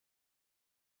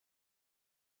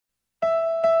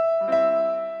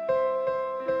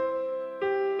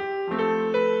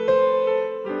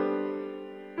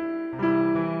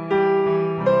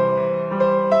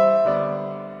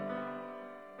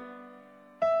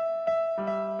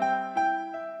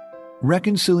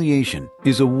Reconciliation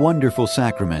is a wonderful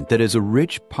sacrament that is a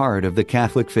rich part of the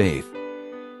Catholic faith.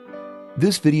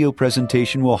 This video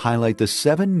presentation will highlight the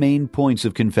 7 main points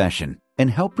of confession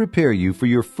and help prepare you for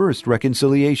your first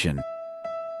reconciliation.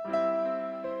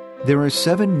 There are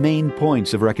 7 main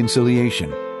points of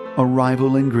reconciliation: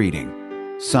 arrival and greeting,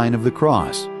 sign of the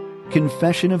cross,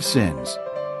 confession of sins,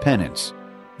 penance,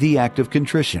 the act of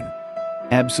contrition,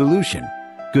 absolution,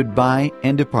 goodbye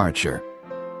and departure.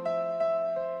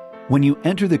 When you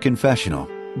enter the confessional,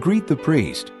 greet the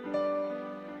priest.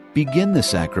 Begin the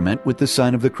sacrament with the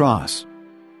sign of the cross.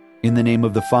 In the name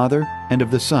of the Father, and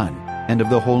of the Son, and of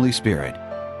the Holy Spirit.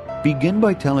 Begin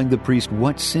by telling the priest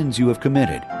what sins you have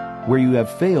committed, where you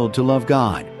have failed to love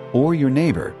God or your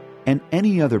neighbor, and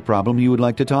any other problem you would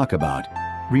like to talk about.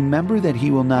 Remember that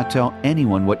he will not tell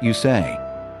anyone what you say.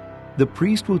 The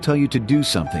priest will tell you to do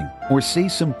something or say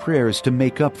some prayers to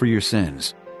make up for your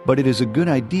sins, but it is a good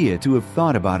idea to have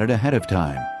thought about it ahead of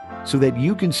time, so that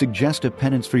you can suggest a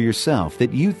penance for yourself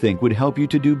that you think would help you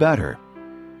to do better.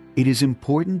 It is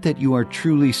important that you are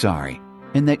truly sorry,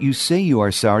 and that you say you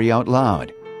are sorry out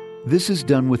loud. This is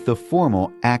done with the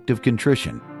formal act of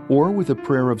contrition, or with a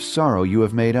prayer of sorrow you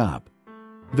have made up.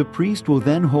 The priest will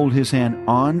then hold his hand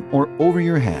on or over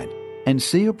your head and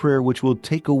say a prayer which will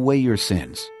take away your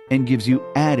sins and gives you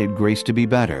added grace to be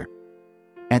better.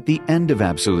 At the end of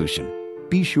absolution,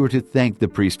 be sure to thank the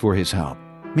priest for his help,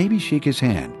 maybe shake his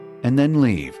hand, and then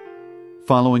leave.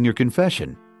 Following your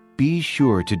confession, be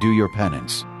sure to do your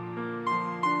penance.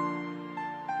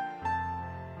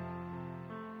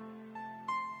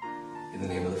 In the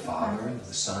name of the Father, and of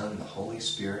the Son, and of the Holy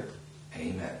Spirit.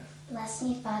 Amen. Bless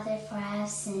me, Father, for I have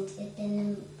sinned. It's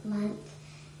been a month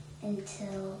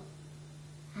until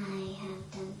I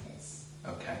have done this.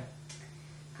 Okay.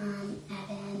 I've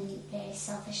been very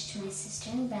selfish to my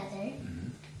sister and brother.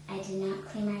 I did not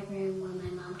clean my room when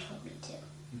my mom told me to.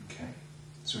 Okay.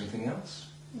 Is there anything else?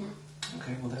 No.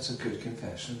 Okay, well that's a good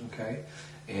confession, okay.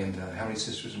 And how many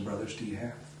sisters and brothers do you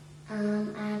have?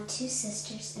 I have 2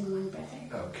 sisters and 1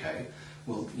 brother. Okay.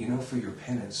 Well, for your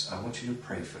penance, I want you to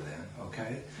pray for them,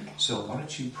 okay? So why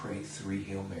don't you pray 3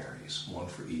 Hail Marys, 1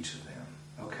 for each of them,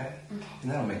 okay? And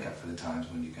that'll make up for the times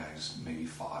when you guys maybe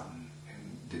fought and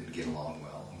didn't get along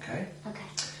well, okay? Okay.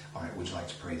 All right, would you like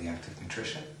to pray the act of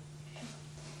contrition?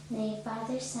 May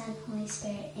Father, Son, Holy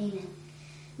Spirit. Amen.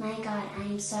 My God, I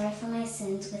am sorry for my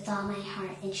sins with all my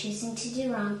heart, in choosing to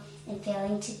do wrong and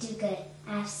failing to do good.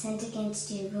 I have sinned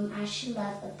against you, whom I should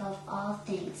love above all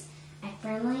things. I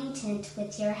firmly intend,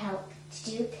 with your help,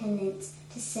 to do penance,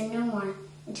 to sin no more,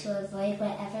 and to avoid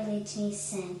whatever leads me to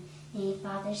sin. In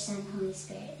Father, Son, Holy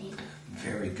Spirit. Amen.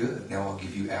 Very good. Now I'll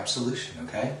give you absolution,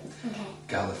 okay? Okay.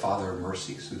 God, the Father of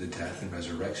mercies, through the death and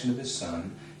resurrection of his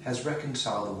Son, has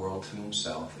reconciled the world to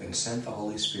himself and sent the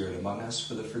Holy Spirit among us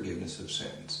for the forgiveness of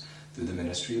sins. Through the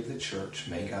ministry of the Church,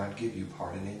 may God give you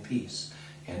pardon and peace,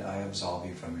 and I absolve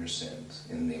you from your sins.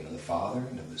 In the name of the Father,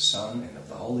 and of the Son, and of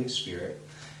the Holy Spirit.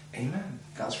 Amen.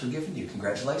 God's forgiven you.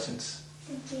 Congratulations.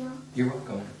 Thank you. You're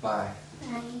welcome. Bye.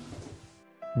 Bye.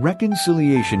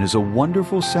 Reconciliation is a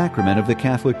wonderful sacrament of the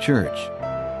Catholic Church.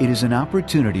 It is an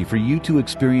opportunity for you to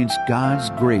experience God's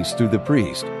grace through the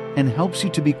priest and helps you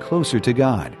to be closer to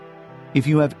God. If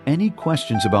you have any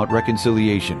questions about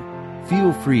reconciliation,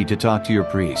 feel free to talk to your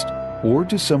priest or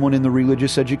to someone in the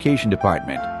religious education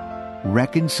department.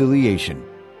 Reconciliation,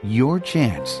 your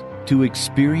chance to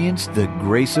experience the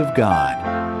grace of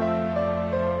God.